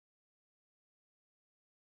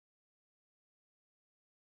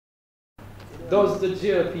Does the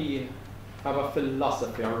JLP have a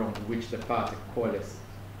philosophy around which the party coalesces?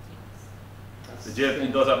 The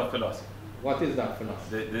JLP does have a philosophy. What is that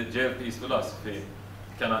philosophy? The JLP's philosophy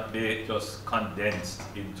cannot be just condensed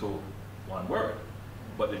into one word,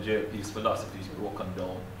 but the JLP's philosophy is broken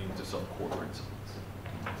down into some core principles.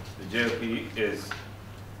 The JLP is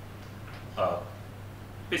a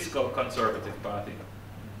fiscal conservative party,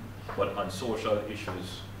 but on social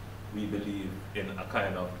issues, we believe in a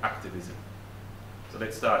kind of activism. So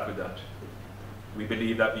let's start with that. We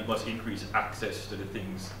believe that we must increase access to the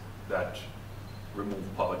things that remove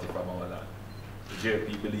poverty from our land. The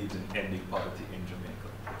JLP believes in ending poverty in Jamaica.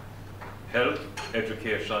 Health,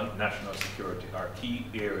 education, national security are key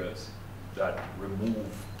areas that remove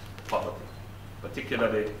poverty,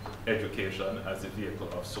 particularly education as a vehicle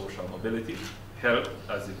of social mobility, health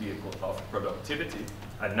as a vehicle of productivity,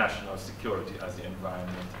 and national security as the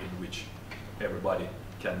environment in which everybody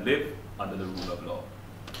can live under the rule of law.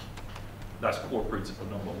 That's core principle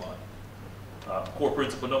number one. Core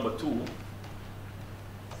principle number two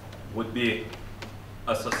would be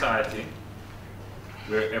a society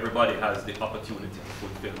where everybody has the opportunity to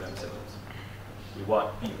fulfill themselves. We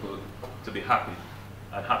want people to be happy,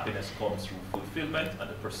 and happiness comes through fulfillment and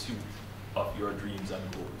the pursuit of your dreams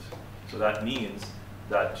and goals. So that means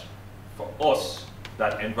that for us,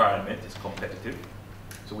 that environment is competitive.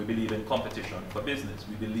 So we believe in competition for business.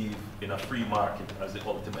 We believe in a free market as the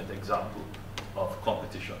ultimate example of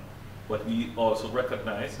competition. But we also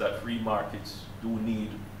recognize that free markets do need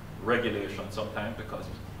regulation sometimes because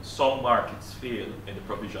some markets fail in the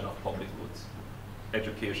provision of public goods.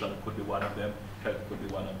 Education could be one of them, health could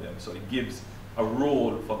be one of them. So it gives a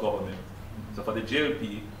role for government. So for the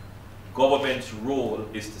JLP, government's role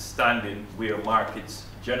is to stand in where markets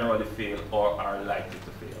generally fail or are likely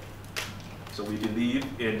to fail. So we believe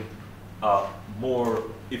in a more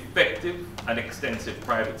effective and extensive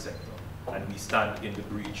private sector, and we stand in the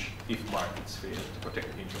breach if markets fail to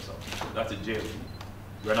protect the interests of people. That's a JLP.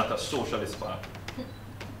 We're not a socialist party,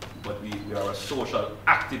 but we are a social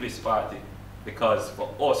activist party because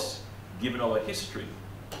for us, given our history,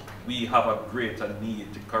 we have a greater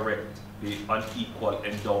need to correct the unequal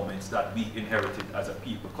endowments that we inherited as a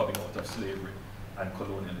people coming out of slavery and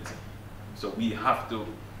colonialism. So we have to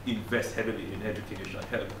invest heavily in education,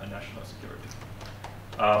 health, and national security.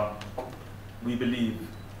 We believe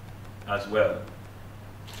as well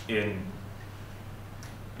in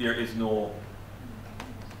there is no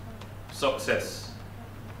success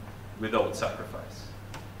without sacrifice.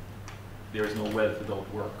 There is no wealth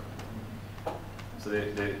without work. So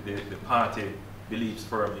the party believes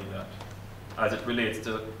firmly in that. As it relates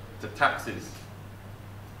to taxes,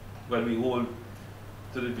 well, we hold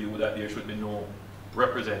to the view that there should be no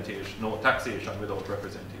representation, no taxation without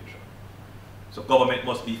representation. So government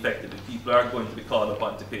must be effective. If people are going to be called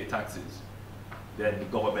upon to pay taxes, then the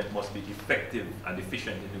government must be effective and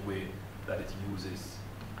efficient in the way that it uses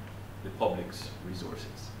the public's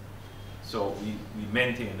resources. So we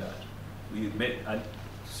maintain that. And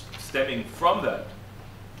stemming from that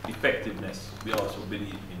effectiveness, we also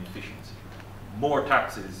believe in efficiency. More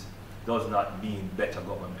taxes does not mean better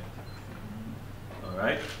government. All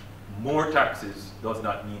right? More taxes does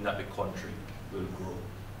not mean that the country will grow.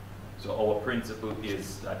 So our principle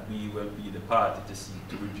is that we will be the party to seek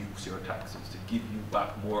to reduce your taxes, to give you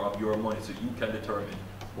back more of your money so you can determine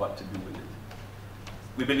what to do with it.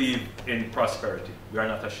 We believe in prosperity. We are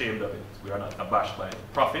not ashamed of it. We are not abashed by it.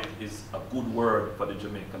 Profit is a good word for the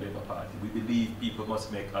Jamaica Labour Party. We believe people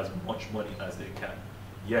must make as much money as they can.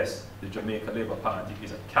 Yes, the Jamaica Labour Party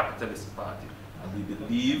is a capitalist party, and we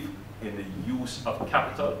believe in the use of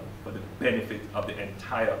capital for the benefit of the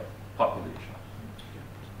entire population.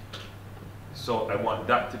 So I want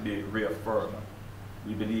that to be reaffirmed.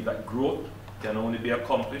 We believe that growth can only be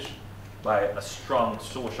accomplished by a strong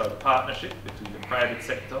social partnership between the private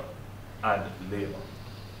sector and labor.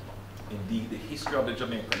 Indeed, the history of the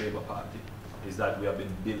Jamaica Labour Party is that we have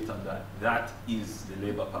been built on that. That is the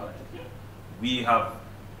Labour Party. We have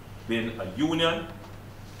been a union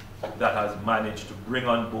that has managed to bring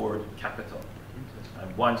on board capital.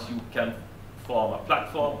 And once you can form a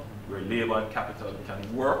platform where labor and capital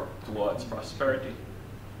can work towards prosperity,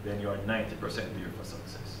 then you are 90% there for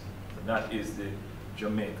success. And that is the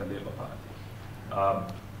Jamaica Labour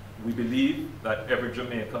Party. We believe that every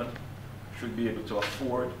Jamaican should be able to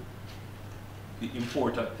afford the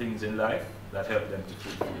important things in life that help them to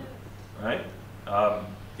fulfill, right?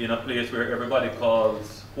 In a place where everybody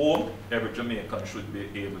calls home, every Jamaican should be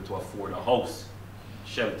able to afford a house,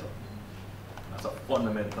 shelter. That's a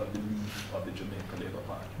fundamental belief of the Jamaica Labour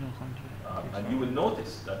Party. And you will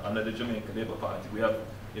notice that under the Jamaica Labour Party, we have,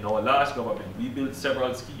 in our last government, we built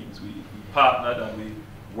several schemes. We partnered and we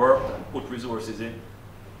worked and put resources in.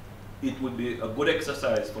 It would be a good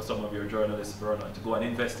exercise for some of your journalists, Vernon, to go and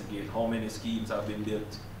investigate how many schemes have been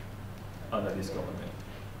built under this government.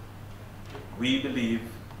 We believe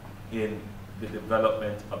in the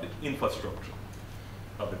development of the infrastructure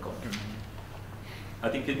of the country. I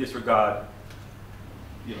think in this regard,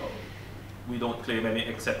 you know, we don't claim any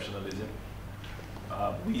exceptionalism.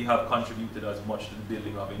 We have contributed as much to the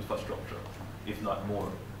building of infrastructure, if not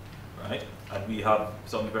more, right? And we have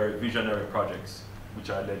some very visionary projects which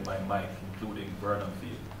are led by Mike, including Vernon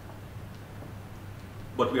Field.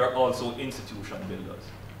 But we are also institution builders.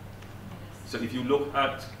 So if you look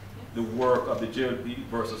at the work of the JLP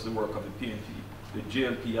versus the work of the PNP, the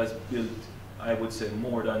JLP has built, I would say,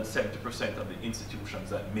 more than 70% of the institutions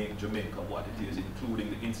that make Jamaica what it is,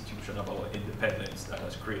 including the institution of our independence that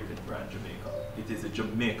has created Brand Jamaica. It is the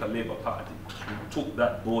Jamaica Labour Party who took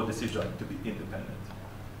that bold decision to be independent.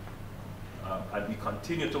 And we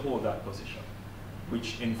continue to hold that position,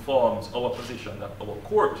 which informs our position that our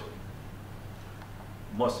court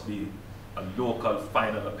must be a local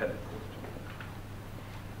final appellate court.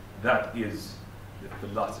 That is the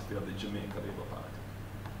philosophy of the Jamaica Labour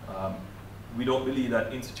Party. We don't believe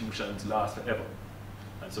that institutions last forever,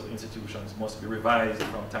 and so institutions must be revised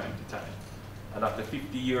from time to time. And after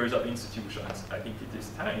 50 years of institutions, I think it is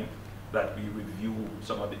time that we review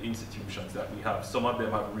some of the institutions that we have. Some of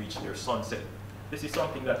them have reached their sunset. This is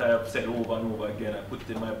something that I have said over and over again. I put it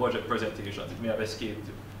in my budget presentations. It may have escaped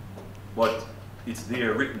you, but it's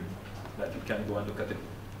there written that you can go and look at it,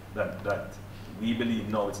 that we believe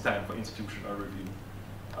now it's time for institutional review.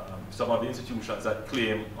 Some of the institutions that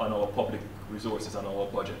claim on our public resources and our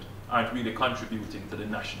budget aren't really contributing to the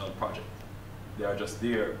national project. They are just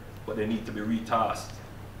there, but they need to be retasked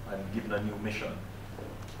and given a new mission.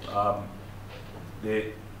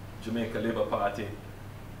 The Jamaica Labour Party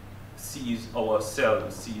sees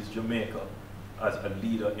ourselves, sees Jamaica as a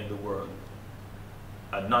leader in the world,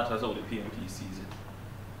 and not as how the PNP sees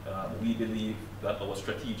it. We believe that our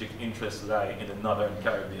strategic interests lie in the Northern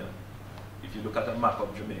Caribbean. If you look at a map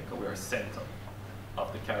of Jamaica, we are center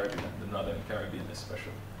of the Caribbean, the Northern Caribbean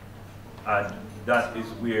especially. And that is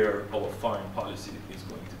where our foreign policy is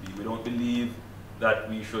going to be. We don't believe that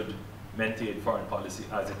we should maintain foreign policy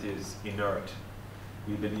as it is inert.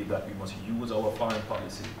 We believe that we must use our foreign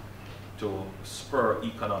policy to spur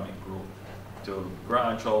economic growth, to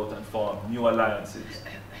branch out and form new alliances.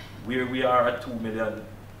 Where we are at 2 million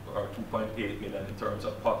or 2.8 million in terms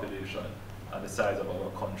of population and the size of our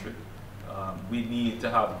country, we need to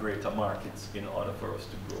have greater markets in order for us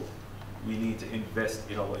to grow. We need to invest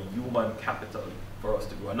in our human capital for us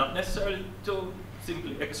to grow, and not necessarily to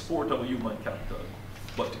simply export our human capital,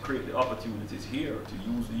 but to create the opportunities here, to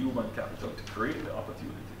use the human capital to create the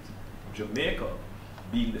opportunities. Jamaica,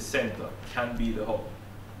 being the center, can be the hub.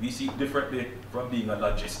 We see it differently from being a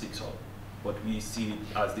logistics hub, but we see it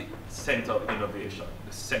as the center of innovation,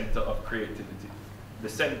 the center of creativity, the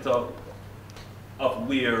center of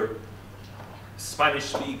where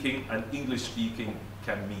Spanish-speaking and English-speaking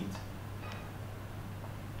can meet.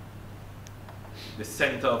 The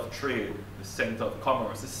center of trade, the center of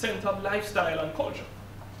commerce, the center of lifestyle and culture.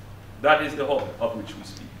 That is the hub of which we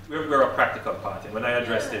speak. We're a practical party. When I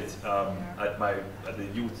addressed it at the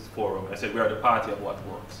youth forum, I said we are the party of what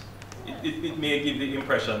works. It may give the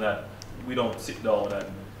impression that we don't sit down and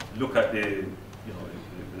look at the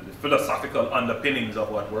philosophical underpinnings of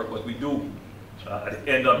what works, but we do. At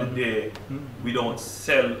the end of the day, we don't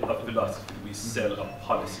sell a philosophy, we sell a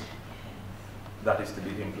policy that is to be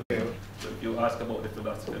implemented. So if you ask about the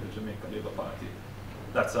philosophy of the Jamaica Labour Party,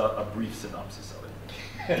 that's a brief synopsis of it.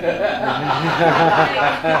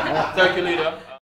 Thank you, leader.